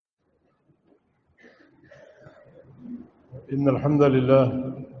إن الحمد لله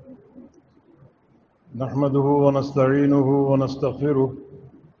نحمده ونستعينه ونستغفره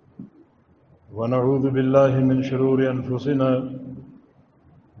ونعوذ بالله من شرور أنفسنا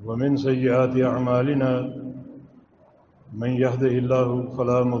ومن سيئات أعمالنا من يهده الله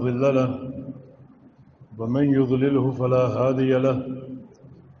فلا مضل له ومن يضلله فلا هادي له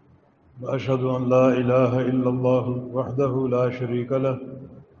وأشهد أن لا إله إلا الله وحده لا شريك له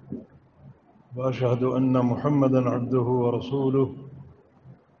وأشهد أن محمدًا عبده ورسوله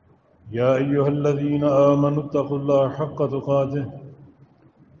يا أيها الذين آمنوا اتقوا الله حق تقاته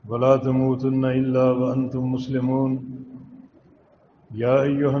ولا تموتن إلا وأنتم مسلمون يا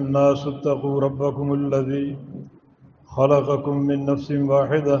أيها الناس اتقوا ربكم الذي خلقكم من نفس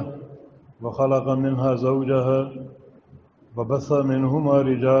واحدة وخلق منها زوجها وبث منهما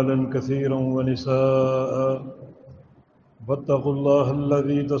رجالا كثيرا ونساء واتقوا الله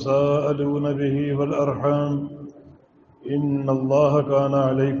الذي تساءلون به والأرحام إن الله كان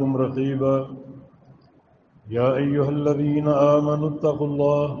عليكم رقيبا يا أيها الذين آمنوا اتقوا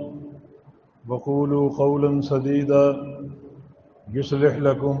الله وقولوا قولا سديدا يصلح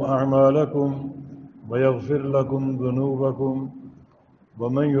لكم أعمالكم ويغفر لكم ذنوبكم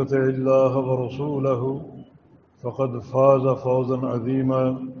ومن يطع الله ورسوله فقد فاز فوزا عظيما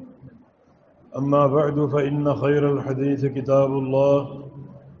أما بعد فإن خير الحديث كتاب الله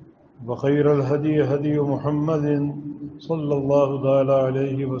وخير الهدي هدي محمد صلى الله تعالى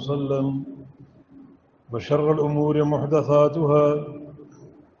عليه وسلم وشر الأمور محدثاتها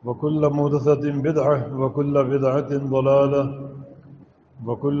وكل محدثة بدعة وكل بدعة ضلالة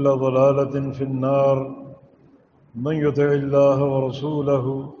وكل ضلالة في النار من يطع الله ورسوله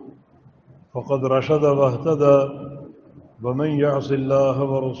فقد رشد واهتدى ومن يعص الله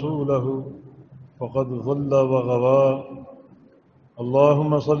ورسوله فقد ضل وغوى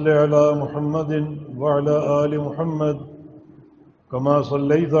اللهم صل على محمد وعلى آل محمد كما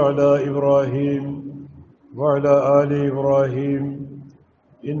صليت على إبراهيم وعلى آل إبراهيم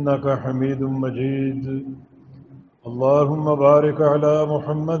إنك حميد مجيد اللهم بارك على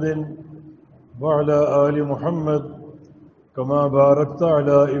محمد وعلى آل محمد كما باركت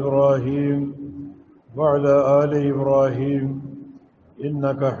على إبراهيم وعلى آل إبراهيم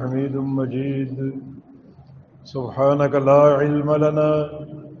إنك حميد مجيد سبحانك لا علم لنا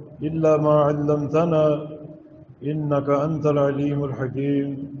إلا ما علمتنا إنك أنت العليم الحكيم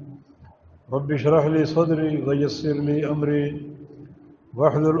رب اشرح لي صدري ويسر لي أمري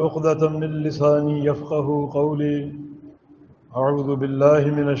واحلل عقدة من لساني يفقه قولي أعوذ بالله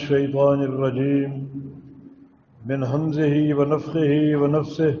من الشيطان الرجيم من همزه ونفخه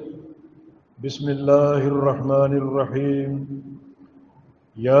ونفسه بسم الله الرحمن الرحيم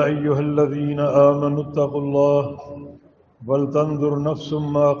يا أيها الذين آمنوا اتقوا الله ولتنظر نفس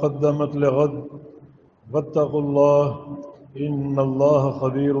ما قدمت لغد واتقوا الله إن الله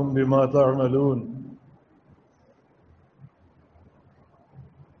خبير بما تعملون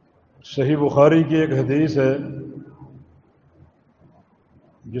صحیح بخاری کی ایک حدیث ہے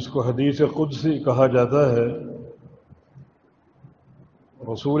جس کو حدیث قدسی کہا جاتا ہے۔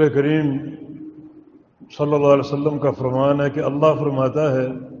 رسول کریم صلی اللہ علیہ وسلم کا فرمان ہے کہ اللہ فرماتا ہے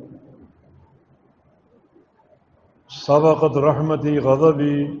سبقت رحمتی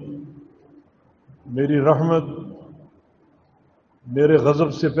غضبی، میری رحمت میرے غضب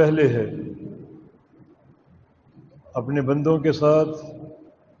سے پہلے ہے۔ اپنے بندوں کے ساتھ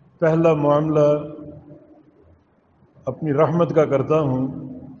پہلا معاملہ اپنی رحمت کا کرتا ہوں،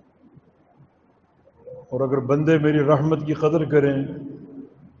 اور اگر بندے میری رحمت کی قدر کریں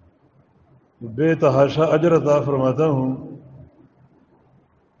بے تحاشا اجر عطا فرماتا ہوں۔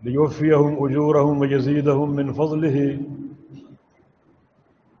 لیوفیہم اجورہم ویزیدہم من فضلہ،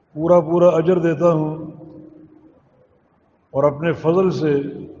 پورا اجر دیتا ہوں اور اپنے فضل سے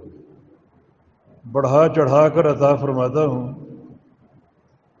بڑھا چڑھا کر عطا فرماتا ہوں۔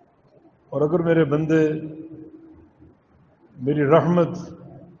 اور اگر میرے بندے میری رحمت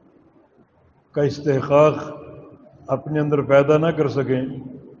کا استحقاق اپنے اندر پیدا نہ کر سکیں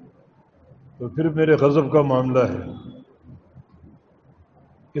تو پھر میرے غضب کا معاملہ ہے۔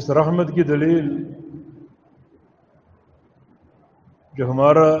 اس رحمت کی دلیل جو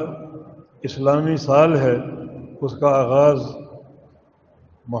ہمارا اسلامی سال ہے اس کا آغاز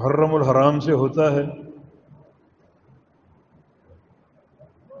محرم الحرام سے ہوتا ہے،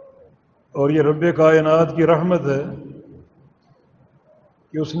 اور یہ رب کائنات کی رحمت ہے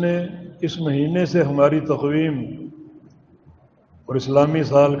کہ اس نے اس مہینے سے ہماری تقویم اور اسلامی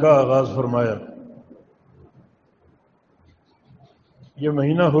سال کا آغاز فرمایا۔ یہ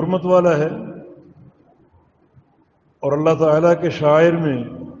مہینہ حرمت والا ہے اور اللہ تعالیٰ کے شاعر میں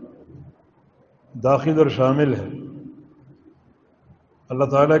داخل اور شامل ہے۔ اللہ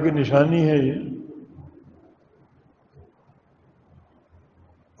تعالیٰ کی نشانی ہے یہ.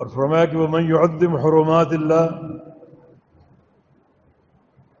 اور فرمایا کہ وَمَن يُعَظِّمْ حُرُمَاتِ اللَّهِ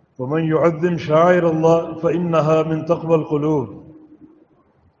وَمَن يُعَظِّمْ شَعَائِرَ اللَّهِ فَإِنَّهَا مِن تَقْوَى الْقُلُوبِ.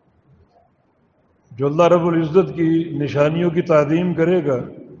 جو اللہ رب العزت کی نشانیوں کی تعظیم کرے گا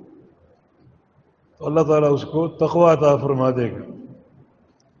تو اللہ تعالیٰ اس کو تقوی عطا فرما دے گا.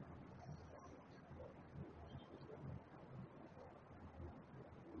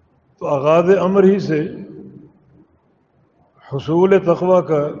 تو آغاز امر ہی سے حصول تقوی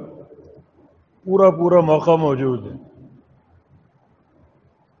کا پورا موقع موجود ہے.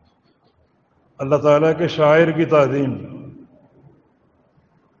 اللہ تعالیٰ کے شاعر کی تعظیم،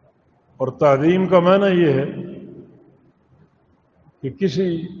 اور تعظیم کا معنی یہ ہے کہ کسی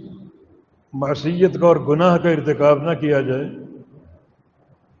معصیت کا اور گناہ کا ارتکاب نہ کیا جائے،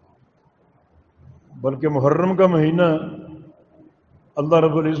 بلکہ محرم کا مہینہ اللہ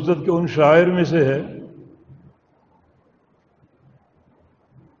رب العزت کے ان شاعر میں سے ہے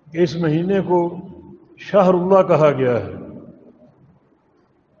کہ اس مہینے کو شہر اللہ کہا گیا ہے.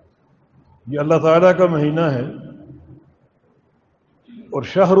 یہ اللہ تعالیٰ کا مہینہ ہے، اور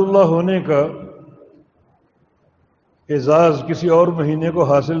شہر اللہ ہونے کا اعزاز کسی اور مہینے کو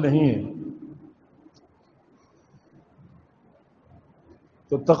حاصل نہیں ہے.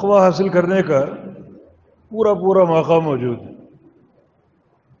 تو تقوی حاصل کرنے کا پورا موقع موجود ہے.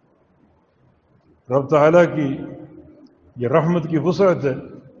 رب تعالیٰ کی یہ رحمت کی وسعت ہے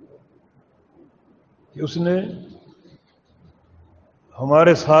کہ اس نے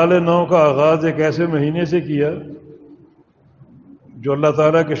ہمارے سال نو کا آغاز ایک ایسے مہینے سے کیا جو اللہ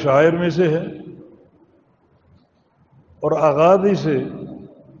تعالیٰ کے شاعر میں سے ہے، اور آغاز ہی سے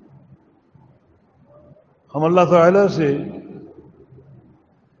ہم اللہ تعالیٰ سے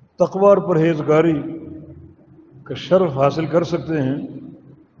تقوی اور پرہیزگاری کا شرف حاصل کر سکتے ہیں،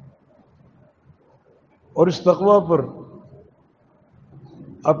 اور اس تقوی پر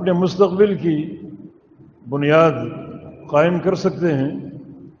اپنے مستقبل کی بنیاد قائم کر سکتے ہیں.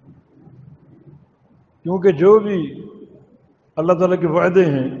 کیونکہ جو بھی اللہ تعالیٰ کے وعدے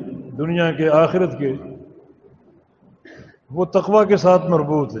ہیں دنیا کے آخرت کے، وہ تقوی کے ساتھ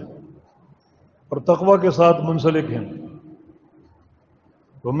مربوط ہیں اور تقوی کے ساتھ منسلک ہیں.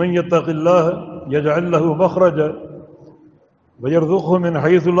 وَمَن يَتَّقِ اللَّهَ يَجْعَل لَّهُ مَخْرَجًا وَيَرْزُقْهُ مِنْ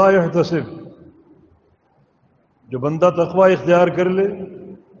حَيْثُ لَا يَحْتَسِبُ. جو بندہ تقوی اختیار کر لے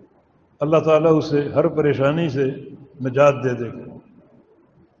اللہ تعالیٰ اسے ہر پریشانی سے نجات دے دے گا،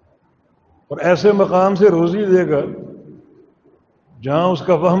 اور ایسے مقام سے روزی دے گا جہاں اس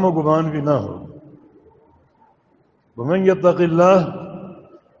کا وہم و گمان بھی نہ ہو. وَمَن يَتَّقِ اللَّهَ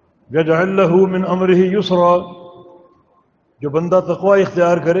يَجْعَل لَّهُ مِنْ أَمْرِهِ يُسْرًا. جو بندہ تقوی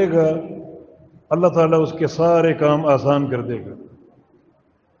اختیار کرے گا اللہ تعالیٰ اس کے سارے کام آسان کر دے گا.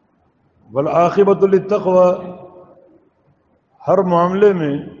 وَالْعَاقِبَةُ لِلتَّقْوَى. ہر معاملے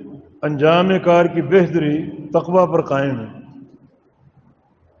میں انجام کار کی بہتری تقوی پر قائم ہے.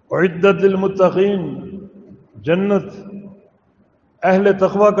 اعدت للمتقین. جنت اہل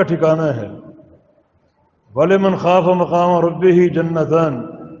تقوی کا ٹھکانہ ہے. وَلِمَنْ خَافَ مَقَامَ رَبِّهِ جَنَّتَانِ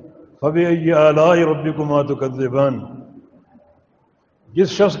فَبِأَيِّ آلَاءِ رَبِّكُمَا تُكَذِّبَانِ. جس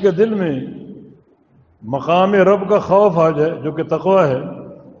شخص کے دل میں مقام رب کا خوف آ جائے جو کہ تقوی ہے،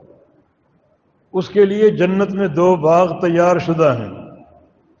 اس کے لیے جنت میں 2 باغ تیار شدہ ہیں.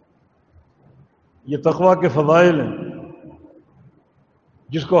 یہ تقوی کے فضائل ہیں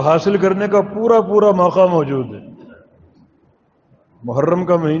جس کو حاصل کرنے کا پورا موقع موجود ہے. محرم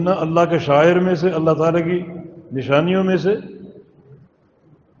کا مہینہ اللہ کے شاعر میں سے، اللہ تعالیٰ کی نشانیوں میں سے،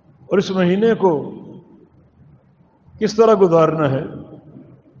 اور اس مہینے کو کس طرح گزارنا ہے.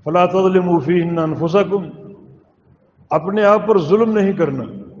 فَلَا تَظْلِمُوا فِيهِنَّ أَنفُسَكُمْ. اپنے آپ پر ظلم نہیں کرنا،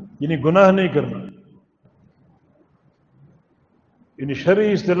 یعنی گناہ نہیں کرنا. یعنی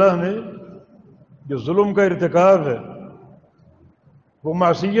شرعی اصطلاح میں جو ظلم کا ارتکاب ہے وہ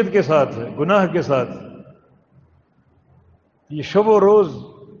معصیت کے ساتھ ہے، گناہ کے ساتھ ہے. یہ شب و روز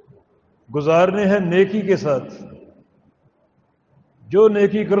گزارنے ہیں نیکی کے ساتھ. جو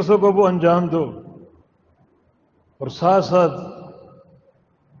نیکی کر سکو وہ انجام دو، اور ساتھ ساتھ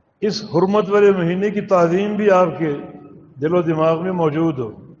اس حرمت والے مہینے کی تعظیم بھی آپ کے دل و دماغ میں موجود ہو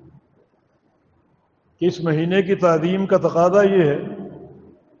کہ اس مہینے کی تعظیم کا تقاضا یہ ہے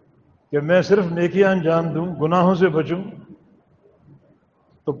کہ میں صرف نیکیاں انجام دوں، گناہوں سے بچوں.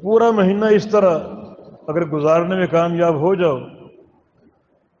 تو پورا مہینہ اس طرح اگر گزارنے میں کامیاب ہو جاؤ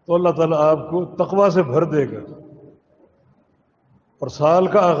تو اللہ تعالیٰ آپ کو تقوی سے بھر دے گا، اور سال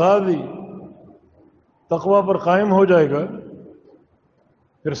کا آغاز ہی تقوی پر قائم ہو جائے گا.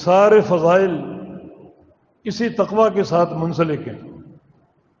 پھر سارے فضائل اسی تقوی کے ساتھ منسلک ہیں.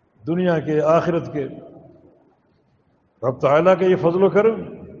 دنیا کے آخرت کے، رب تعالیٰ کا یہ فضل و کرم۔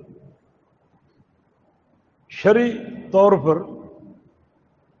 شرعی طور پر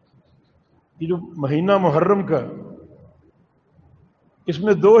یہ جو مہینہ محرم کا، اس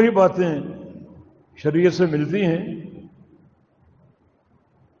میں دو ہی باتیں شریعت سے ملتی ہیں،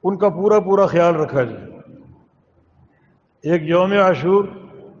 ان کا پورا پورا خیال رکھا جائے۔ ایک یوم عاشور،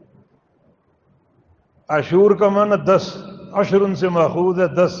 عاشور کا معنی 10، عشر سے ماخوذ ہے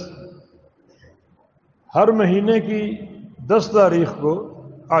 10۔ ہر مہینے کی 10 تاریخ کو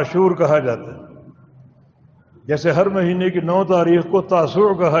عاشور کہا جاتا ہے، جیسے ہر مہینے کی 9 تاریخ کو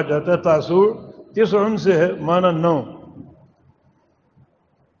تاسوع کہا جاتا ہے۔ تاسوع 9 سے ہے، معنی 9۔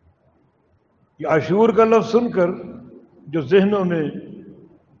 یہ عاشور کا لفظ سن کر جو ذہنوں میں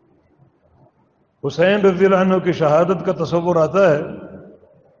حسین رضی اللہ عنہ کی شہادت کا تصور آتا ہے،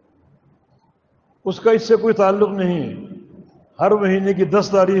 اس کا اس سے کوئی تعلق نہیں ہے۔ ہر مہینے کی 10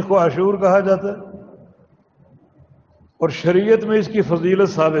 تاریخ کو عاشور کہا جاتا ہے، اور شریعت میں اس کی فضیلت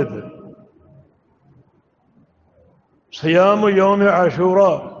ثابت ہے۔ صیام یوم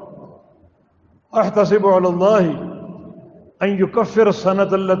عاشوراء احتسب علی اللہ ان یکفر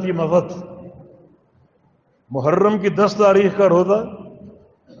السنۃ التی مضت۔ محرم کی 10 تاریخ کا روزہ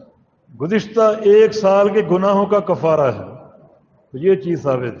گزشتہ 1 سال کے گناہوں کا کفارہ ہے، تو یہ چیز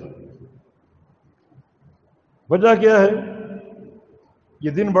ثابت ہے۔ وجہ کیا ہے؟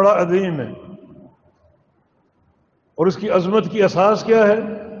 یہ دن بڑا عظیم ہے، اور اس کی عظمت کی اساس کیا ہے؟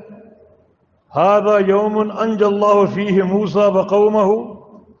 ھذا یوم انجى اللہ فیہ موسیٰ وقومہ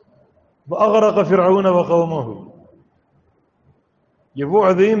واغرق فرعون وقومہ۔ یہ وہ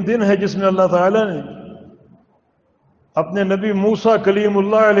عظیم دن ہے جس میں اللہ تعالیٰ نے اپنے نبی موسیٰ کلیم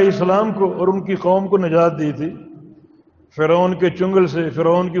اللہ علیہ السلام کو اور ان کی قوم کو نجات دی تھی، فرعون کے چنگل سے،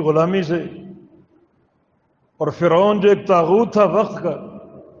 فرعون کی غلامی سے۔ اور فرعون جو ایک طاغوت تھا وقت کا،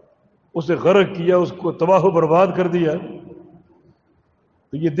 اسے غرق کیا، اس کو تباہ و برباد کر دیا۔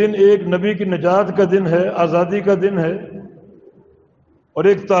 تو یہ دن ایک نبی کی نجات کا دن ہے، آزادی کا دن ہے، اور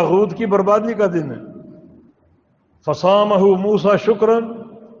ایک طاغوت کی بربادی کا دن ہے۔ فصامہ موسیٰ شکرا،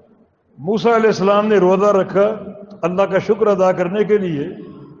 موسیٰ علیہ السلام نے روزہ رکھا اللہ کا شکر ادا کرنے کے لیے،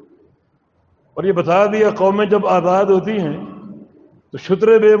 اور یہ بتا دیا قومیں جب آزاد ہوتی ہیں تو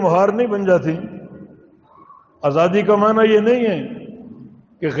شترے بے مہار نہیں بن جاتی۔ آزادی کا معنی یہ نہیں ہے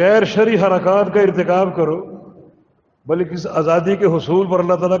کہ غیر شرعی حرکات کا ارتکاب کرو، بلکہ اس آزادی کے حصول پر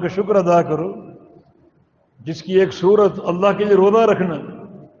اللہ تعالیٰ کا شکر ادا کرو، جس کی ایک صورت اللہ کے لیے روزہ رکھنا۔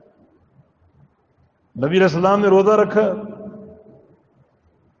 نبی علیہ السلام نے روزہ رکھا،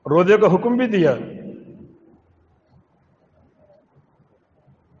 روزے کا حکم بھی دیا۔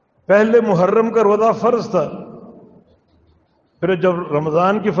 پہلے محرم کا روزہ فرض تھا، پھر جب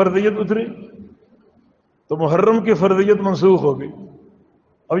رمضان کی فرضیت اتری تو محرم کی فرضیت منسوخ ہو گئی،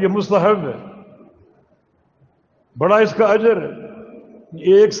 اب یہ مستحب ہے۔ بڑا اس کا اجر ہے،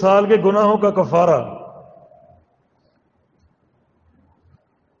 1 سال کے گناہوں کا کفارہ۔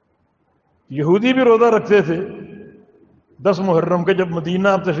 یہودی بھی روزہ رکھتے تھے 10 محرم کے، جب مدینہ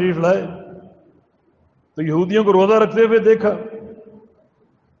آپ تشریف لائے تو یہودیوں کو روزہ رکھتے ہوئے دیکھا،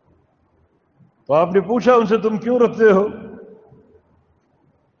 تو آپ نے پوچھا ان سے تم کیوں رکھتے ہو؟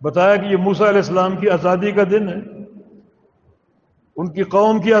 بتایا کہ یہ موسیٰ علیہ السلام کی آزادی کا دن ہے، ان کی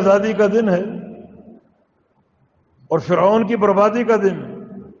قوم کی آزادی کا دن ہے، اور فرعون کی بربادی کا دن ہے۔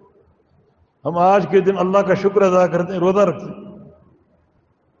 ہم آج کے دن اللہ کا شکر ادا کرتے ہیں، روزہ رکھتے ہیں۔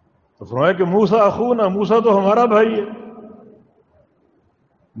 تو فرمایا کہ موسیٰ اخونا، موسیٰ تو ہمارا بھائی ہے۔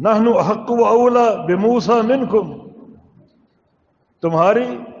 نحن احق و اولی بموسیٰ منکم، تمہاری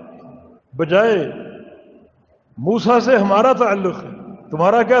بجائے موسیٰ سے ہمارا تعلق ہے،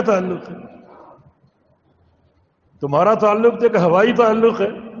 تمہارا کیا تعلق ہے؟ تمہارا تعلق تو ایک ہوائی تعلق ہے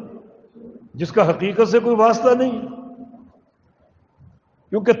جس کا حقیقت سے کوئی واسطہ نہیں،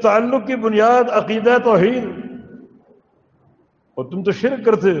 کیونکہ تعلق کی بنیاد عقیدہ توحید، اور تم تو شرک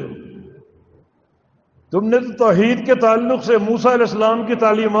کرتے ہو۔ تم نے تو توحید کے تعلق سے موسیٰ علیہ السلام کی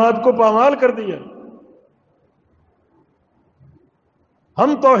تعلیمات کو پامال کر دیا۔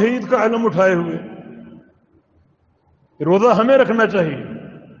 ہم توحید کا علم اٹھائے ہوئے، روزہ ہمیں رکھنا چاہیے،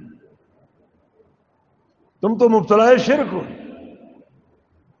 تم تو مبتلا شرک ہو۔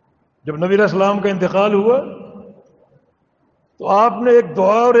 جب نبی علیہ السلام کا انتقال ہوا تو آپ نے ایک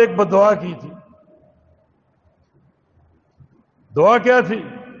دعا اور ایک بددعا کی تھی۔ دعا کیا تھی؟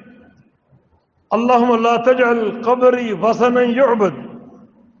 اللہم لا تجعل قبری وثنا یعبد،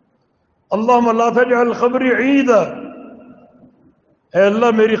 اللہم لا تجعل قبری عیدا، اے اللہ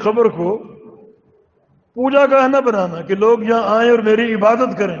میری قبر کو پوجا گاہ نہ بنانا کہ لوگ یہاں آئیں اور میری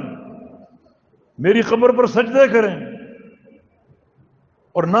عبادت کریں، میری قبر پر سجدے کریں۔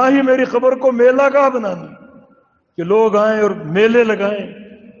 اور نہ ہی میری قبر کو میلہ گاہ بنانا کہ لوگ آئیں اور میلے لگائیں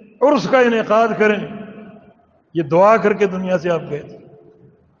اور اس کا انعقاد کریں. یہ دعا کر کے دنیا سے آپ گئے تھے.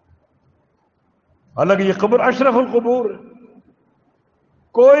 حالانکہ یہ قبر اشرف القبور ہے.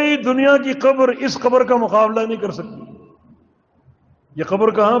 کوئی دنیا کی قبر اس قبر کا مقابلہ نہیں کر سکتی. یہ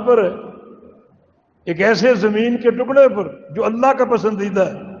قبر کہاں پر ہے؟ ایک ایسے زمین کے ٹکڑے پر جو اللہ کا پسندیدہ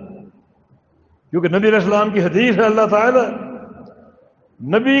ہے. کیونکہ نبی علیہ السلام کی حدیث ہے، اللہ تعالیٰ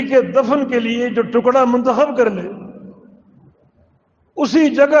نبی کے دفن کے لیے جو ٹکڑا منتخب کر لے اسی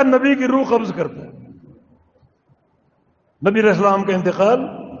جگہ نبی کی روح قبض کرتا ہے. نبی علیہ السلام کا انتقال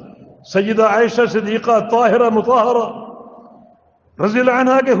سیدہ عائشہ صدیقہ طاہرہ مطہرہ رضی اللہ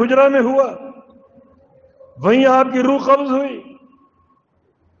عنہا کے حجرہ میں ہوا. وہیں آپ کی روح قبض ہوئی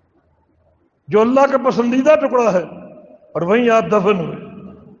جو اللہ کا پسندیدہ ٹکڑا ہے، اور وہیں آپ دفن ہوئے.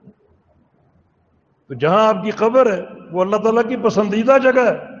 تو جہاں آپ کی قبر ہے وہ اللہ تعالیٰ کی پسندیدہ جگہ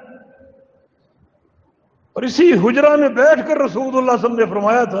ہے. اور اسی حجرہ میں بیٹھ کر رسول اللہ صلی اللہ علیہ وسلم نے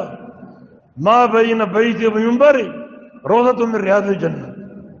فرمایا تھا ما بین بیتی و منبری روضۃ من ریاض الجنہ.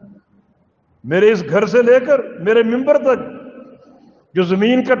 میرے اس گھر سے لے کر میرے منبر تک جو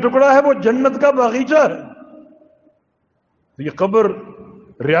زمین کا ٹکڑا ہے وہ جنت کا باغیچہ ہے. تو یہ قبر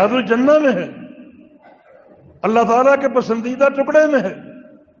ریاض الجنہ میں ہے، اللہ تعالیٰ کے پسندیدہ ٹکڑے میں ہے.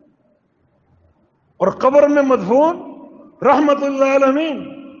 اور قبر میں مدفون رحمت اللہ العالمین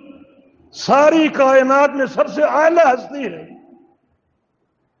ساری کائنات میں سب سے اعلیٰ ہستی ہے.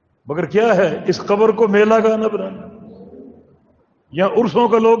 مگر کیا ہے، اس قبر کو میلہ گاہ نہ بنانا. یا عرسوں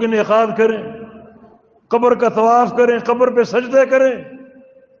کا لوگ انعقاد کریں، قبر کا طواف کریں، قبر پہ سجدے کریں.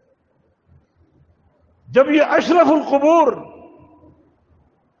 جب یہ اشرف القبور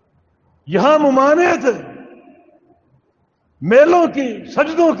یہاں ممانعت ہے میلوں کی،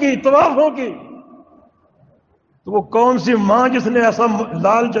 سجدوں کی، طوافوں کی، تو وہ کون سی ماں جس نے ایسا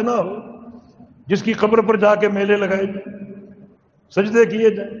لال چنا ہو جس کی قبر پر جا کے میلے لگائے جائیں، سجدے کیے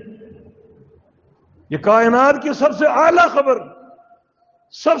جائیں. یہ کائنات کی سب سے اعلیٰ قبر،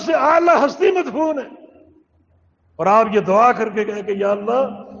 سب سے اعلیٰ ہستی مدفون ہے. اور آپ یہ دعا کر کے گئے کہ یا اللہ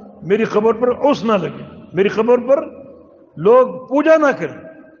میری قبر پر اوس نہ لگے، میری قبر پر لوگ پوجا نہ کریں.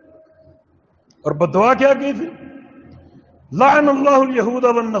 اور بدعا کیا کی تھی؟ لعن اللہ الیہود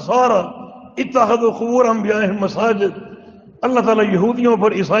والنصارى اتخذوا قبور انبیائہم مساجد. اللہ تعالیٰ یہودیوں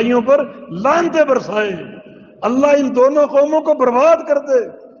پر، عیسائیوں پر لعنتیں برسائے. اللہ ان دونوں قوموں کو برباد کر دے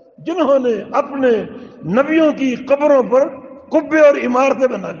جنہوں نے اپنے نبیوں کی قبروں پر قبے اور عمارتیں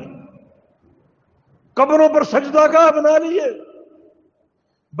بنا لی، قبروں پر سجدہ گاہ بنا لیے،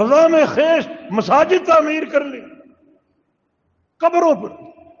 بذام خیش مساجد تعمیر کر لی قبروں پر.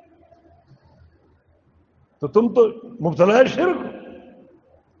 تو تم تو مبتلا شرک ہو.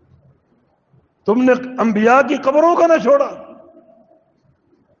 تم نے انبیاء کی قبروں کا نہ چھوڑا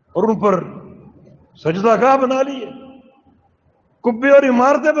اور ان پر سجدہ گاہ بنا لیے، قبے اور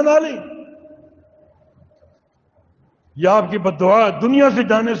عمارتیں بنا لی. یہ آپ کی بددعا دنیا سے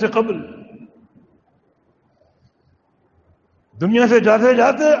جانے سے قبل. دنیا سے جاتے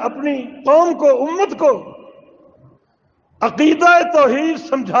جاتے اپنی قوم کو، امت کو عقیدہ توحید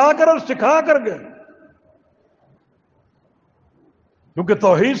سمجھا کر اور سکھا کر گئے. کیونکہ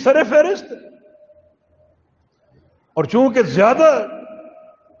توحید سر فہرست ہے، اور چونکہ زیادہ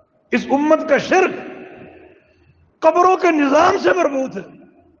اس امت کا شرک قبروں کے نظام سے مربوط ہے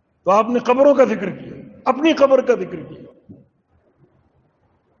تو آپ نے قبروں کا ذکر کیا، اپنی قبر کا ذکر کیا.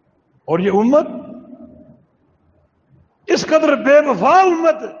 اور یہ امت اس قدر بے وفا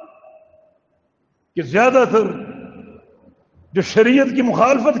امت ہے کہ زیادہ تر جو شریعت کی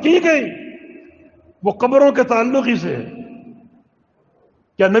مخالفت کی گئی وہ قبروں کے تعلق ہی سے ہے.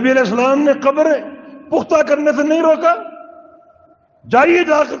 کیا نبی علیہ السلام نے قبریں پختہ کرنے سے نہیں روکا؟ جائیے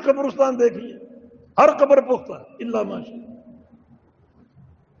جا کر قبرستان دیکھیے، ہر قبر پختہ الا ماشاء.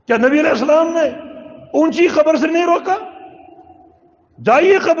 کیا نبی علیہ السلام نے اونچی قبر سے نہیں روکا؟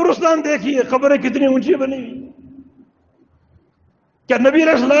 جائیے قبرستان دیکھیے قبریں کتنی اونچی بنی ہوئی. کیا نبی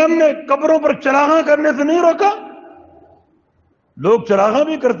علیہ السلام نے قبروں پر چراغاں کرنے سے نہیں روکا؟ لوگ چراغاں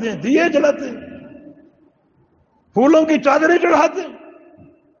بھی کرتے ہیں، دیے جلاتے ہیں، پھولوں کی چادریں چڑھاتے ہیں.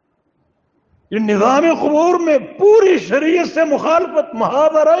 یہ نظام قبور میں پوری شریعت سے مخالفت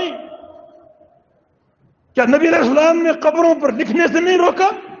محاذ آئی. کیا نبی علیہ السلام نے قبروں پر لکھنے سے نہیں روکا؟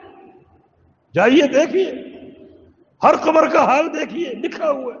 جائیے دیکھیے، ہر قبر کا حال دیکھیے، لکھا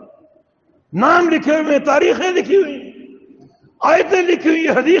ہوا ہے، نام لکھے ہوئے، تاریخیں لکھی ہوئی، آیتیں لکھی ہوئی،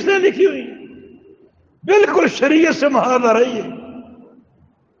 حدیثیں لکھی ہوئی، بالکل شریعت سے محاذ آ رہی ہے.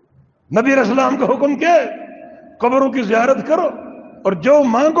 نبی علیہ السلام کا حکم کیا ہے؟ قبروں کی زیارت کرو اور جو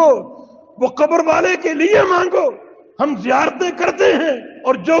مانگو وہ قبر والے کے لیے مانگو، ہم زیارتیں کرتے ہیں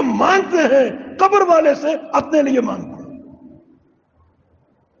اور جو مانگتے ہیں قبر والے سے اپنے لیے مانگتے ہیں،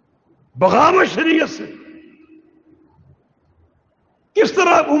 بغاوت شریعت سے۔ کس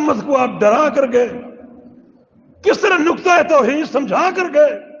طرح امت کو آپ ڈرا کر گئے، کس طرح نقطہ توحید سمجھا کر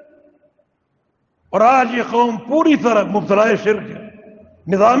گئے، اور آج یہ قوم پوری طرح مبتلا شرک ہے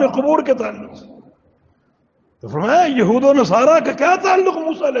نظام قبور کے تعلق سے۔ تو فرمایا یہود و نصارہ کا کیا تعلق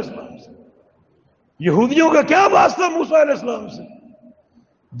موسیٰ علیہ السلام سے؟ یہودیوں کا کیا واسطہ موسیٰ علیہ السلام سے؟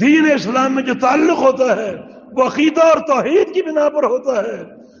 دین اسلام میں جو تعلق ہوتا ہے وہ عقیدہ اور توحید کی بنا پر ہوتا ہے۔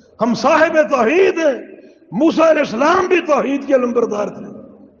 ہم صاحب توحید ہیں، موسیٰ علیہ السلام بھی توحید کے علمبردار تھے۔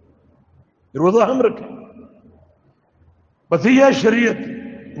 روزہ ہم رکھیں، بتیہ شریعت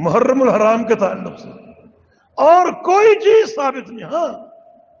محرم الحرام کے تعلق سے، اور کوئی چیز ثابت نہیں۔ ہاں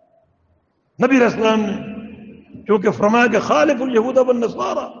نبی علیہ السلام نے کیونکہ فرمایا کہ خالف الیہود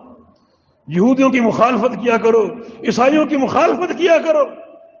والنصارى، یہودیوں کی مخالفت کیا کرو، عیسائیوں کی مخالفت کیا کرو،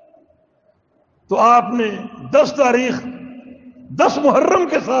 تو آپ نے 10 تاریخ 10 محرم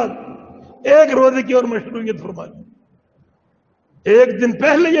کے ساتھ ایک روزے کی اور مشروعیت فرما دی۔ ایک دن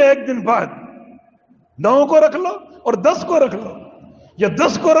پہلے یا ایک دن بعد، 9 کو رکھ لو اور 10 کو رکھ لو، یا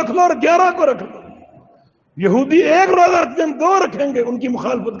 10 کو رکھ لو اور 11 کو رکھ لو۔ یہودی ایک روزہ دن 2 رکھیں گے ان کی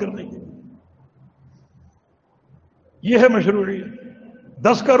مخالفت کرنے کے لیے۔ یہ ہے مشروعیت۔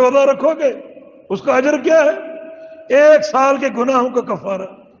 10 کا روزہ رکھو گے اس کا اجر کیا ہے؟ 1 سال کے گناہوں کا کفارہ۔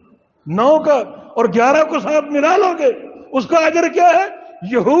 9 کا اور 11 کو ساتھ ملا لو گے اس کا اجر کیا ہے؟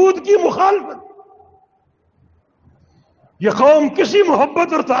 یہود کی مخالفت۔ یہ قوم کسی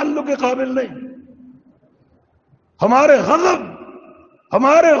محبت اور تعلق کے قابل نہیں۔ ہمارے غضب،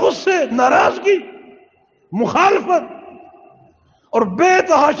 ہمارے غصے، ناراضگی، مخالفت اور بے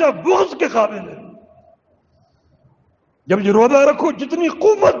تحاشا بغض کے قابل ہے۔ جب یہ روزہ رکھو، جتنی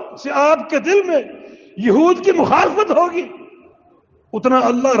قوت سے آپ کے دل میں یہود کی مخالفت ہوگی اتنا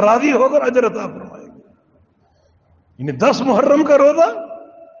اللہ راضی ہو کر اجر عطا فرمائے گا۔ یعنی 10 محرم کا روزہ،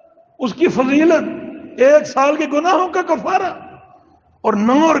 اس کی فضیلت 1 سال کے گناہوں کا کفارہ، اور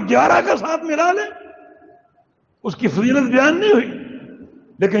 9 اور 11 کا ساتھ ملا لیں اس کی فضیلت بیان نہیں ہوئی۔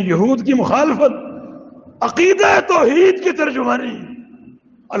 لیکن یہود کی مخالفت عقیدہ توحید کی ترجمانی،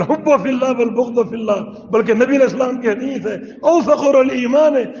 الحب فی اللہ والبغض فی اللہ، بلکہ نبی علیہ السلام کی حدیث ہے اوثق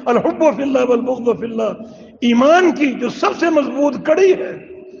الایمان الحب فی اللہ والبغض فی اللہ۔ ایمان کی جو سب سے مضبوط کڑی ہے،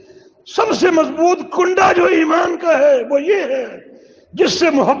 سب سے مضبوط کنڈا جو ایمان کا ہے وہ یہ ہے، جس سے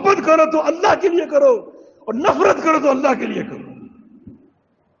محبت کرو تو اللہ کے لیے کرو اور نفرت کرو تو اللہ کے لیے کرو۔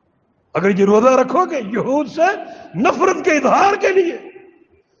 اگر یہ روزہ رکھو گے یہود سے نفرت کے اظہار کے لیے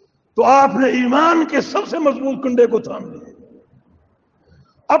تو آپ نے ایمان کے سب سے مضبوط کنڈے کو تھام لیا،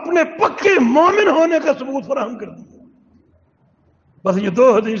 اپنے پکے مومن ہونے کا ثبوت فراہم کر دیا۔ بس یہ 2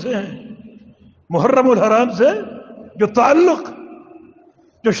 حدیثیں ہیں محرم الحرام سے جو تعلق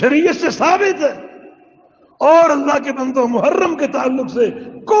جو شریعت سے ثابت ہے، اور اللہ کے بندوں محرم کے تعلق سے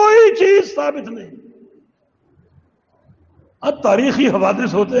کوئی چیز ثابت نہیں۔ اب تاریخی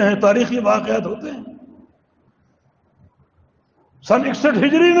حوادث ہوتے ہیں، تاریخی واقعات ہوتے ہیں۔ سن 61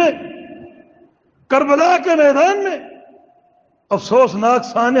 ہجری میں کربلا کے میدان میں افسوسناک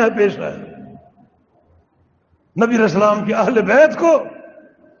سانحہ پیش آیا۔ نبی علیہ السلام کی اہل بیت کو،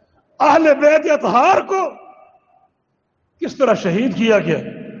 اہل بیت اطہار کو کس طرح شہید کیا گیا،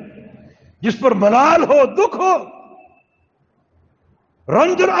 جس پر ملال ہو، دکھ ہو،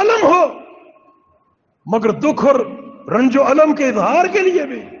 رنج اور الم ہو، مگر دکھ اور رنج و الم کے اظہار کے لیے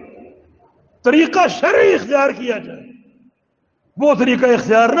بھی طریقہ شرعی اختیار کیا جائے، وہ طریقہ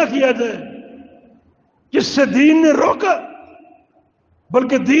اختیار نہ کیا جائے جس سے دین نے روکا،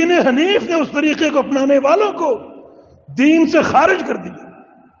 بلکہ دین حنیف نے اس طریقے کو اپنانے والوں کو دین سے خارج کر دیا۔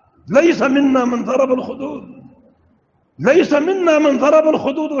 لیس منا من ضرب الخدود، لیس منا من ضرب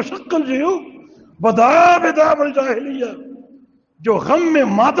الخدود وشق الجیوب ودعا بدعوى الجاہلیہ، جو غم میں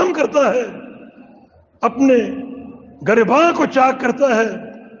ماتم کرتا ہے، اپنے گریباں کو چاک کرتا ہے،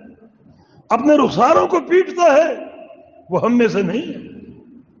 اپنے رخساروں کو پیٹتا ہے، وہ ہم میں سے نہیں ہے،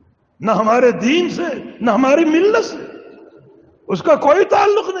 نہ ہمارے دین سے نہ ہماری ملت سے، اس کا کوئی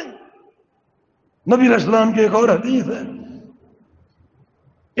تعلق نہیں۔ نبی علیہ السلام کی ایک اور حدیث ہے،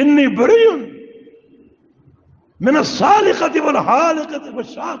 انی بریء من السالقۃ والحالقۃ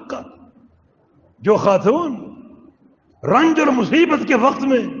والشاقۃ، جو خاتون رنج اور مصیبت کے وقت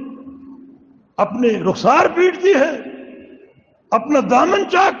میں اپنے رخسار پیٹتی ہے، اپنا دامن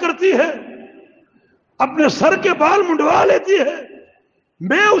چاک کرتی ہے، اپنے سر کے بال منڈوا لیتی ہے،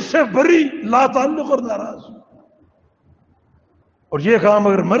 میں اس سے بری، لا تعلق اور ناراض ہوں۔ اور یہ کام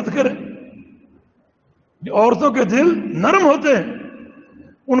اگر مرد کریں، عورتوں کے دل نرم ہوتے ہیں،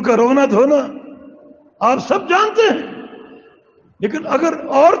 ان کا رونا دھونا آپ سب جانتے ہیں، لیکن اگر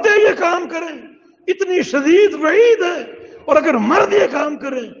عورتیں یہ کام کریں اتنی شدید وعید ہے، اور اگر مرد یہ کام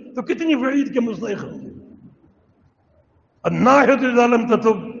کریں تو کتنی وعید کے مستحق ہوں گے۔ الناحیۃ اذا لم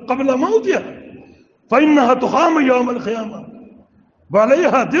تتب قبل موتها فإنها تقام يوم القیامہ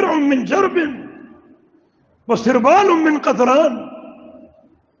وعلیہا درع من جرب وسربال من قطران۔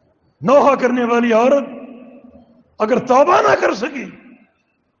 نوحہ کرنے والی عورت اگر توبہ نہ کر سکی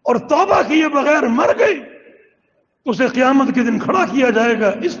اور توبہ کیے بغیر مر گئی تو اسے قیامت کے دن کھڑا کیا جائے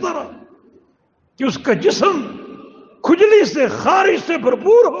گا اس طرح کہ اس کا جسم کھجلی سے خارش سے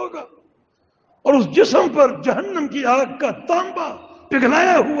بھرپور ہوگا، اور اس جسم پر جہنم کی آگ کا تانبا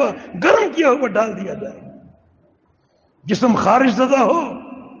پگھلایا ہوا گرم کیا ہوا ڈال دیا جائے گا۔ جسم خارش زدہ ہو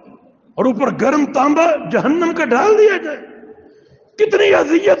اور اوپر گرم تانبا جہنم کا ڈال دیا جائے، کتنی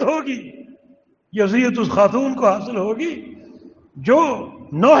اذیت ہوگی۔ یہ اذیت اس خاتون کو حاصل ہوگی جو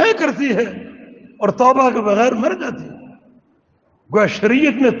نوحے کرتی ہے اور توبہ کے بغیر مر جاتی ہے۔ گویا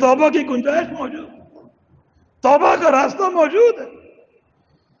شریعت میں توبہ کی گنجائش موجود، توبہ کا راستہ موجود ہے۔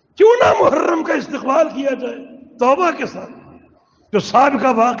 کیوں نہ محرم کا استقبال کیا جائے توبہ کے ساتھ؟ جو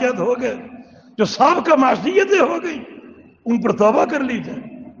سابقہ واقعات ہو گئے، جو سابقہ معصیتیں ہو گئی، ان پر توبہ کر لی جائے،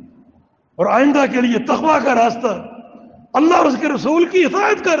 اور آئندہ کے لیے تقویٰ کا راستہ، اللہ اور اس کے رسول کی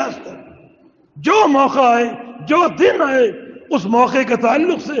اطاعت کا راستہ۔ جو موقع آئے، جو دن آئے، اس موقع کے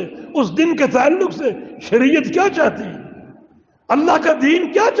تعلق سے، اس دن کے تعلق سے شریعت کیا چاہتی ہے، اللہ کا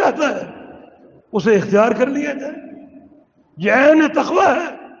دین کیا چاہتا ہے، اسے اختیار کر لیا جائے۔ یہ عین تقویٰ ہے،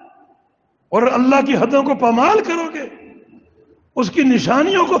 اور اللہ کی حدوں کو پامال کرو گے، اس کی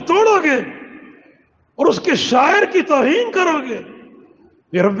نشانیوں کو توڑو گے، اور اس کے شاعر کی توہین کرو گے،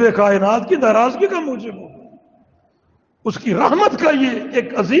 یہ رب کائنات کی ناراضگی کا موجب ہوگا۔ اس کی رحمت کا یہ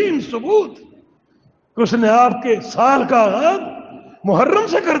ایک عظیم ثبوت کہ اس نے آپ کے سال کا آغاز محرم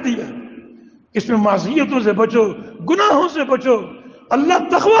سے کر دیا۔ اس میں معصیتوں سے بچو، گناہوں سے بچو، اللہ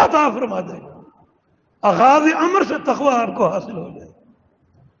تقویٰ عطا فرما دے گا۔ آغاز امر سے تقویٰ آپ کو حاصل ہو جائے۔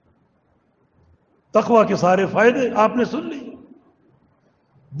 تقویٰ کے سارے فائدے آپ نے سن لیے،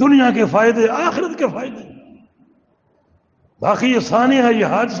 دنیا کے فائدے، آخرت کے فائدے۔ باقی یہ ثانیہ ہے، یہ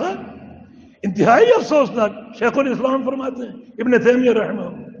حادثہ انتہائی افسوسناک۔ شیخ الاسلام فرماتے ہیں، ابن تیمیہ رحمہ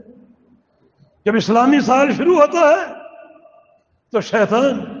اللہ، جب اسلامی سال شروع ہوتا ہے تو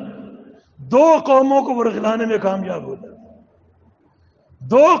شیطان دو قوموں کو ورغلانے میں کامیاب ہو جاتا ہے،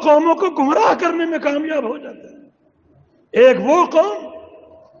 دو قوموں کو گمراہ کرنے میں کامیاب ہو جاتا ہے۔ ایک وہ قوم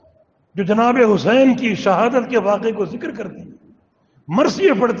جو جناب حسین کی شہادت کے واقعے کو ذکر کرتی ہے،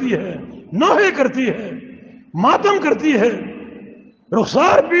 مرثیے پڑھتی ہے، نوحے کرتی ہے، ماتم کرتی ہے،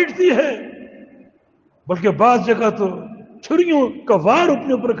 رخسار پیٹتی ہے، بلکہ بعض جگہ تو چھریوں کا وار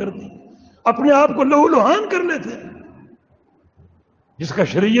اپنے اوپر کرتی ہے، اپنے آپ کو لہو لہان کر لیتے ہیں، جس کا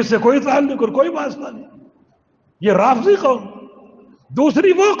شریعت سے کوئی تعلق اور کوئی واسطہ نہیں۔ یہ رافضی قوم۔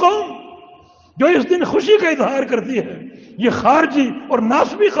 دوسری وہ قوم جو اس دن خوشی کا اظہار کرتی ہے، یہ خارجی اور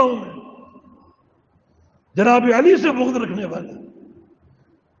ناسبی قوم ہے، جناب علی سے بغض رکھنے والے،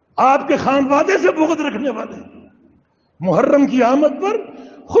 آپ کے خانوادے سے بغض رکھنے والے، محرم کی آمد پر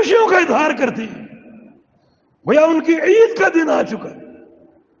خوشیوں کا اظہار کرتی ہے۔ گویا ان کی عید کا دن آ چکا ہے،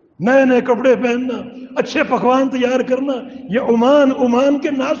 نئے نئے کپڑے پہننا، اچھے پکوان تیار کرنا۔ یہ عمان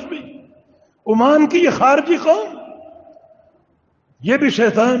کے ناسبی، عمان کی یہ خارجی قوم، یہ بھی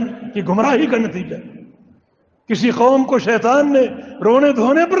شیطان کی گمراہی کا نتیجہ ہے۔ کسی قوم کو شیطان نے رونے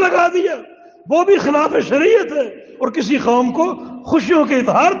دھونے پر لگا دیا، وہ بھی خلاف شریعت ہے، اور کسی قوم کو خوشیوں کے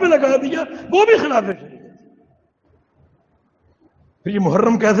اظہار پہ لگا دیا، وہ بھی خلاف شریعت ہے۔ پھر یہ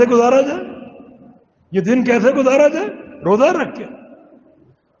محرم کیسے گزارا جائے، یہ دن کیسے گزارا جائے؟ روزہ رکھ کے،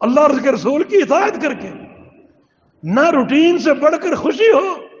 اللہ اور اس کے رسول کی اطاعت کر کے۔ نہ روٹین سے بڑھ کر خوشی ہو،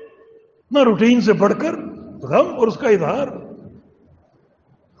 نہ روٹین سے بڑھ کر غم اور اس کا اظہار۔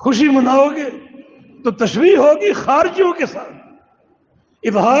 خوشی مناؤ گے تو تشبیہ ہوگی خارجیوں کے ساتھ،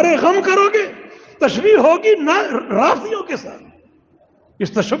 اظہار غم کرو گے تشبیہ ہوگی رافضیوں کے ساتھ۔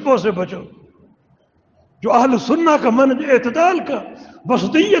 اس تشبہ سے بچو۔ جو اہل سنہ کا منہج اعتدال کا،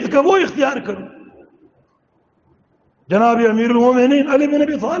 وسطیت کا، وہ اختیار کرو۔ جناب امیر المومنین علی بن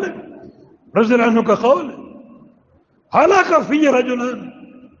ابی طالب رضی اللہ عنہ کا قول ہے، ہلاک فی رجلان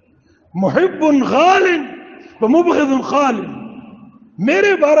محب غال و مبغض خال۔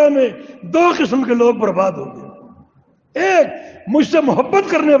 میرے بارے میں دو قسم کے لوگ برباد ہو گئے، ایک مجھ سے محبت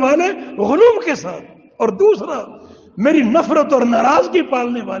کرنے والے غلوب کے ساتھ، اور دوسرا میری نفرت اور ناراضگی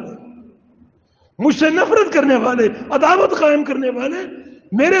پالنے والے، مجھ سے نفرت کرنے والے، عداوت قائم کرنے والے۔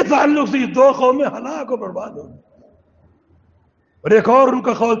 میرے تعلق سے یہ دو قومیں ہلاک و برباد ہو گئی۔ اور ایک اور ان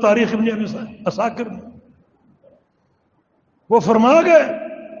کا قول تاریخ ابن ابی عساکر میں، وہ فرما گئے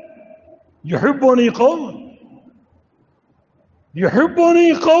یحبونی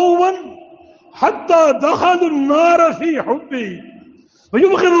قوما حتی دخلوا النار فی حبی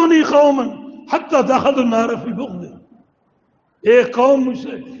ویبغضونی قوما حتی دخلوا النار فی بغضی. ایک قوم مجھ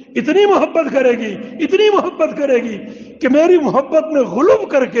سے اتنی محبت کرے گی کہ میری محبت میں غلو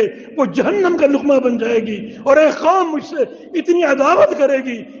کر کے وہ جہنم کا لقمہ بن جائے گی، اور ایک قوم مجھ سے اتنی عداوت کرے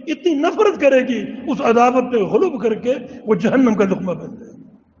گی، اتنی نفرت کرے گی، اس عداوت میں غلو کر کے وہ جہنم کا لقمہ بن جائے گی.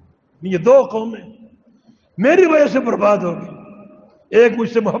 یہ دو قومیں میری وجہ سے برباد ہوگی. ایک مجھ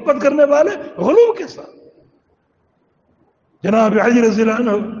سے محبت کرنے والے غلو کے ساتھ. جناب علی رضی اللہ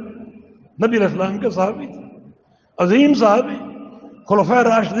عنہ نبی علیہ السلام کے صحابی تھے، عظیم صحابی، خلفائے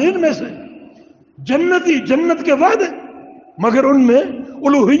راشدین میں سے، جنتی، جنت کے وعدے، مگر ان میں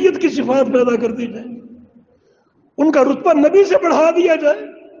الوہیت کی صفات پیدا کر دی جائے، ان کا رتبہ نبی سے بڑھا دیا جائے.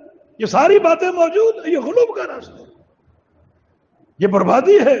 یہ ساری باتیں موجود ہیں. یہ غلوب کا راستہ ہے، یہ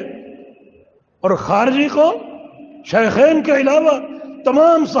بربادی ہے. اور خارجی قوم شیخین کے علاوہ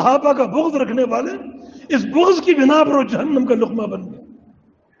تمام صحابہ کا بغض رکھنے والے اس بغض کی بنا پر وہ جہنم کا لقمہ بن گئے.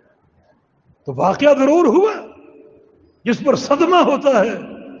 تو واقعہ ضرور ہوا جس پر صدمہ ہوتا ہے،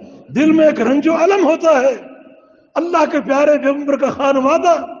 دل میں ایک رنج و الم ہوتا ہے. اللہ کے پیارے پیغمبر کا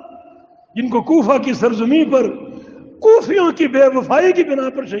خانوادہ جن کو کوفہ کی سرزمین پر کوفیوں کی بے وفائی کی بنا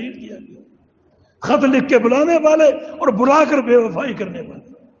پر شہید کیا گیا، خط لکھ کے بلانے والے اور بلا کر بے وفائی کرنے والے،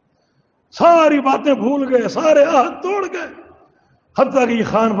 ساری باتیں بھول گئے، سارے عہد توڑ گئے، حتیٰ کہ یہ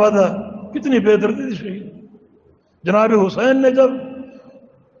خانوادہ کتنی بے دردی سے شہید. جناب حسین نے جب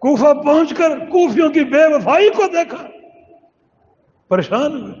کوفہ پہنچ کر کوفیوں کی بے وفائی کو دیکھا،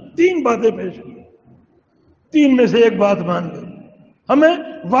 پریشان ہوئے. 3 باتیں پیش کی، 3 میں سے ایک بات مان گئے، ہمیں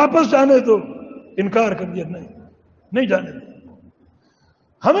واپس جانے دو. انکار کر دیا، نہیں جانے دو.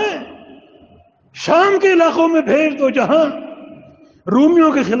 ہمیں شام کے علاقوں میں بھیج دو جہاں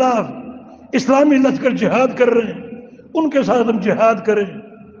رومیوں کے خلاف اسلامی لشکر جہاد کر رہے ہیں، ان کے ساتھ ہم جہاد کریں،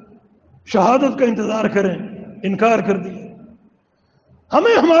 شہادت کا انتظار کریں. انکار کر دیا.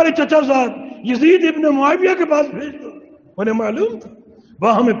 ہمیں ہمارے چچا زاد یزید ابن معاویہ کے پاس بھیج دو، انہیں معلوم تھا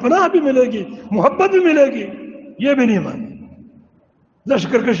وہاں ہمیں پناہ بھی ملے گی، محبت بھی ملے گی. یہ بھی نہیں مانے.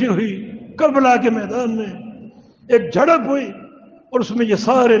 لشکر کشی ہوئی، کربلا کے میدان میں ایک جھڑپ ہوئی، اور اس میں یہ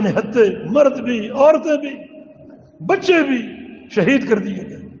سارے نہتے، مرد بھی، عورتیں بھی، بچے بھی شہید کر دیے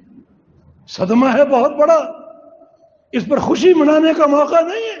گئے. صدمہ ہے بہت بڑا. اس پر خوشی منانے کا موقع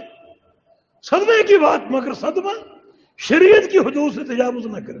نہیں ہے، صدمے کی بات، مگر صدمہ شریعت کی حدود سے تجاوز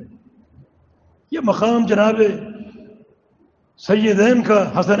نہ کرے. یہ مقام جناب سیدین کا،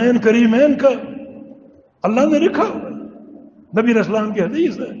 حسنین کریمین کا اللہ نے لکھا ہوا ہے. نبی علیہ السلام کی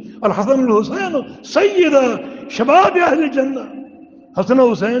حدیث ہے، الحسن الحسین سیدہ شباب اہل جنہ. حسن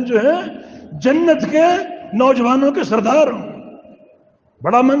و حسین جو ہیں جنت کے نوجوانوں کے سردار ہوں.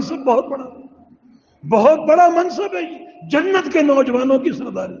 بڑا منصب، بہت بڑا منصب ہے یہ، جنت کے نوجوانوں کی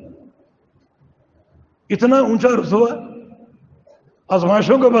سرداری. اتنا اونچا رتبہ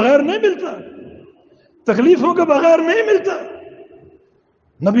آزمائشوں کے بغیر نہیں ملتا، تکلیفوں کے بغیر نہیں ملتا.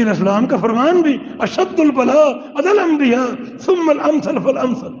 نبی علیہ السلام کا فرمان بھی اشد البلاء علی الانبیاء ثم الامثل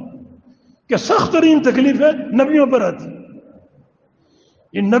فالامثل، کہ سخت ترین تکلیفیں نبیوں پر آتی.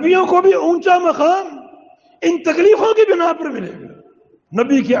 ان نبیوں کو بھی اونچا مقام ان تکلیفوں کی بنا پر ملے گا.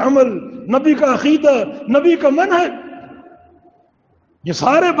 نبی کے عمل، نبی کا عقیدہ، نبی کا منہج، یہ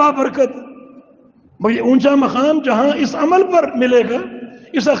سارے بابرکت. مگر یہ اونچا مقام جہاں اس عمل پر ملے گا،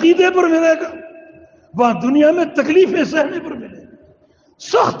 اس عقیدے پر ملے گا، وہاں دنیا میں تکلیفیں سہنے پر ملے گا.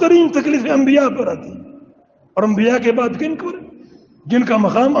 سخت ترین تکلیفیں انبیاء پر آتی ہیں، اور انبیاء کے بعد کن پر؟ جن کا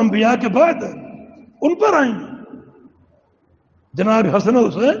مقام انبیاء کے بعد ہے ان پر آئیں گے. جناب حسن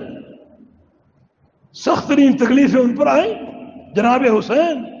حسین، سخت ترین تکلیفیں ان پر آئیں. جناب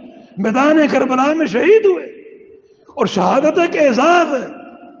حسین میدان کربلا میں شہید ہوئے، اور شہادت ایک اعزاز ہے.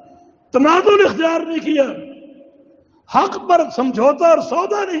 تنازل اختیار نہیں کیا، حق پر سمجھوتا اور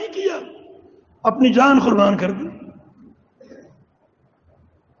سودا نہیں کیا، اپنی جان قربان کر دی.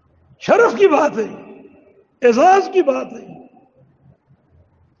 شرف کی بات ہے، اعزاز کی بات ہے.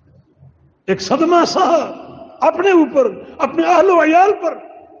 ایک صدمہ سہا اپنے اوپر، اپنے اہل و عیال پر.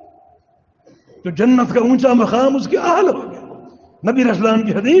 جو جنت کا اونچا مقام اس کے اہل ہو گئے. نبی علیہ السلام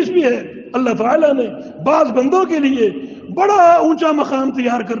کی حدیث بھی ہے، اللہ تعالیٰ نے بعض بندوں کے لیے بڑا اونچا مقام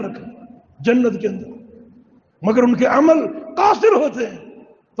تیار کر رکھا جنت کے اندر، مگر ان کے عمل قاصر ہوتے ہیں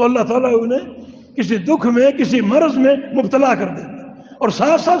تو اللہ تعالیٰ انہیں کسی دکھ میں، کسی مرض میں مبتلا کر دیتے ہیں، اور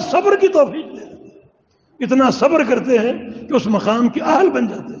ساتھ ساتھ صبر کی توفیق دے دیتے ہیں. اتنا صبر کرتے ہیں کہ اس مقام کے اہل بن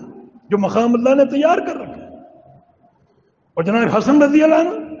جاتے ہیں جو مقام اللہ نے تیار کر رکھا ہے. اور جناب حسن رضی اللہ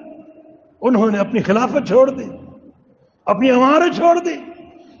عنہ، انہوں نے اپنی خلافت چھوڑ دی، اپنی عمارت چھوڑ دی،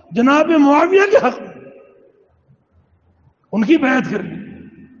 جناب معاویہ کے حق میں ان کی بیعت کر لی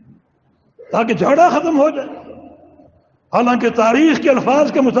تاکہ جھگڑا ختم ہو جائے. حالانکہ تاریخ کے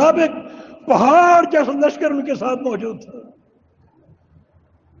الفاظ کے مطابق پہاڑ جیسا لشکر ان کے ساتھ موجود تھا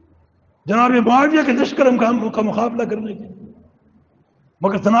جناب معاویہ کے لشکر کا مقابلہ کرنے کے،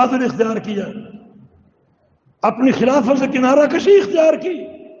 مگر تنازل اختیار کیا، اپنی خلافت سے کنارہ کشی اختیار کی،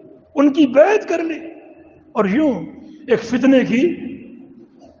 ان کی بیعت کر لی، اور یوں ایک فتنے کی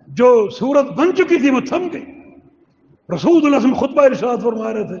جو صورت بن چکی تھی وہ تھم گئی. رسول اللہ صلی اللہ علیہ وسلم خطبہ ارشاد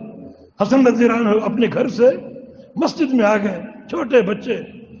فرما رہے تھے، حسن رضی اللہ عنہ اپنے گھر سے مسجد میں آ گئے، چھوٹے بچے،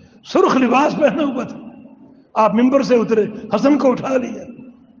 سرخ لباس پہنا ہوا تھا. آپ ممبر سے اترے، حسن کو اٹھا لیا،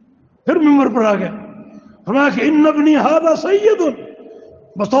 پھر ممبر پر آ گئے، فرمایا کہ ان ابنی ھذا سید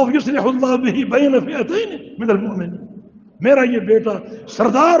وسوف یصلح اللہ بہ بین فئتین من المؤمنین، میرا یہ بیٹا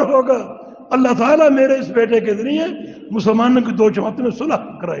سردار ہوگا، اللہ تعالیٰ میرے اس بیٹے کے ذریعے مسلمانوں کی دو جماعتوں میں صلح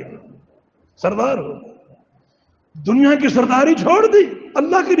کرائے گا، سردار ہوگا. دنیا کی سرداری چھوڑ دی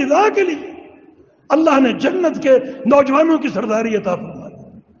اللہ کی رضا کے لیے، اللہ نے جنت کے نوجوانوں کی سرداری عطا فرما دی.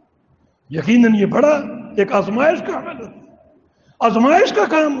 یقیناً یہ بڑا ایک آزمائش کا عمل ہوتا ہے، آزمائش کا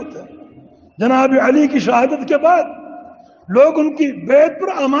کام ہوتا ہے. جناب علی کی شہادت کے بعد لوگ ان کی بیعت پر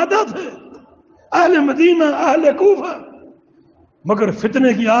آمادہ تھے، اہل مدینہ، اہل کوفہ، مگر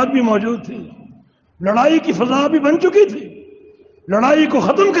فتنے کی آگ بھی موجود تھی، لڑائی کی فضا بھی بن چکی تھی. لڑائی کو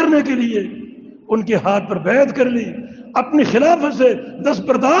ختم کرنے کے لیے ان کے ہاتھ پر بیعت کر لی، اپنی خلافت سے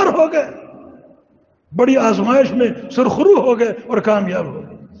دستبردار ہو گئے، بڑی آزمائش میں سرخرو ہو گئے اور کامیاب ہو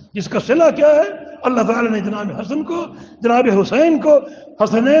گئے، جس کا صلہ کیا ہے؟ اللہ تعالیٰ نے جناب حسن کو، جناب حسین کو،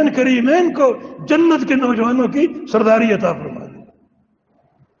 حسنین کریمین کو جنت کے نوجوانوں کی سرداری عطا فرما دی.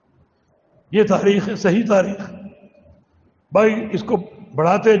 یہ تاریخ ہے، صحیح تاریخ. بھائی اس کو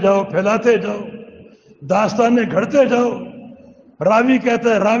بڑھاتے جاؤ، پھیلاتے جاؤ، داستانیں گھڑتے جاؤ. راوی کہتا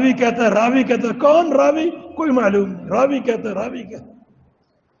ہے، راوی کہتا ہے، راوی کہتا ہے، کون راوی؟ کوئی معلوم نہیں، راوی کہتا ہے، راوی کہتا ہے.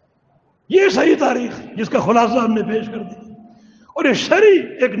 یہ صحیح تاریخ جس کا خلاصہ ہم نے پیش کر دیا. اور یہ شرعی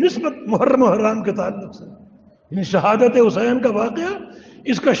ایک نسبت محرم و حرام کے تعلق سے، یعنی شہادت حسین کا واقعہ،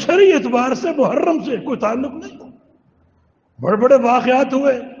 اس کا شرعی اعتبار سے محرم سے کوئی تعلق نہیں. بڑے بڑے واقعات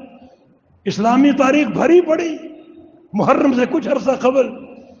ہوئے، اسلامی تاریخ بھری پڑی. محرم سے کچھ عرصہ قبل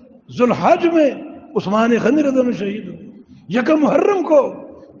ذوالحج میں عثمان غنی رضی اللہ عنہ شہید ہوئے، یکم محرم کو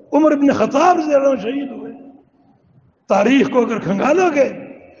عمر بن خطاب رضی اللہ عنہ شہید ہوئے. تاریخ کو اگر کھنگالو گے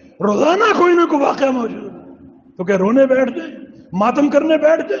روزانہ کوئی نہ کوئی واقعہ موجود ہے، تو کیا رونے بیٹھ جائیں، ماتم کرنے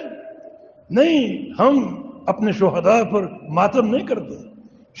بیٹھ جائیں؟ نہیں، ہم اپنے شہداء پر ماتم نہیں کرتے.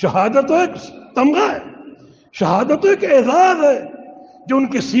 شہادت تو ایک تمغہ ہے، شہادت تو ایک اعزاز ہے جو ان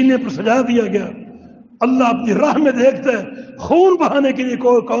کے سینے پر سجا دیا گیا. اللہ اپنی راہ میں دیکھتا ہے خون بہانے کے لیے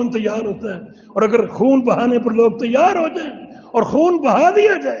کون تیار ہوتا ہے، اور اگر خون بہانے پر لوگ تیار ہو جائیں اور خون بہا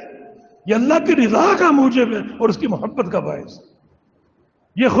دیا جائے، یہ اللہ کی رضا کا موجب ہے اور اس کی محبت کا باعث ہے.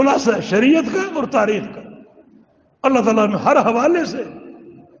 یہ خلاصہ ہے شریعت کا اور تاریخ کا. اللہ تعالیٰ نے ہر حوالے سے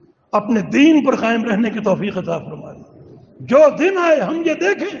اپنے دین پر قائم رہنے کی توفیق عطا فرما دی. جو دن آئے ہم یہ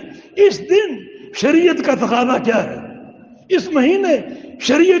دیکھیں اس دن شریعت کا تقاضا کیا ہے، اس مہینے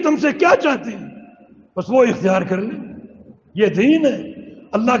شریعت ہم سے کیا چاہتی ہے، بس وہ اختیار کر لیں. یہ دین ہے،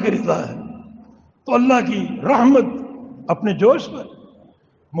 اللہ کی رضا ہے. تو اللہ کی رحمت اپنے جوش پر،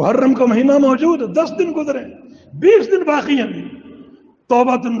 محرم کا مہینہ موجود ہے، 10 دن گزرے، 20 دن باقی ہیں ابھی،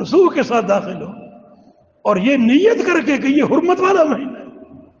 توبۃ النصوح کے ساتھ داخل ہو اور یہ نیت کر کے کہ یہ حرمت والا مہینہ ہے،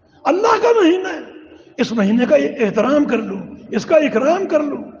 اللہ کا مہینہ ہے، اس مہینے کا یہ احترام کر لوں، اس کا اکرام کر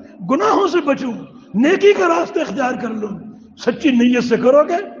لوں، گناہوں سے بچوں، نیکی کا راستہ اختیار کر لوں. سچی نیت سے کرو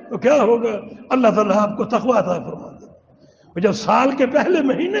گے تو کیا ہوگا؟ اللہ تعالیٰ آپ کو تقویٰ عطا فرما دے. اور جب سال کے پہلے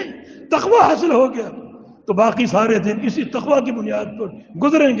مہینے تقویٰ حاصل ہو گیا تو باقی سارے دن اسی تقویٰ کی بنیاد پر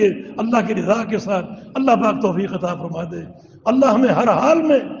گزریں گے اللہ کی رضا کے ساتھ. اللہ پاک توفیق عطا فرما دے. اللہ ہمیں ہر حال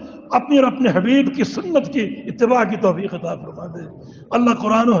میں اپنی اور اپنے حبیب کی سنت کی اتباع کی توفیق عطا فرما دے. اللہ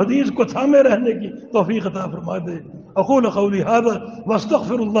قرآن و حدیث کو تھامے رہنے کی توفیق عطا فرما دے. اقول قولی ھذا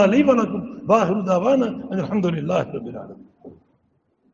واستغفر اللہ لی ولکم وآخر دعوانا ان الحمد للہ رب العالمین.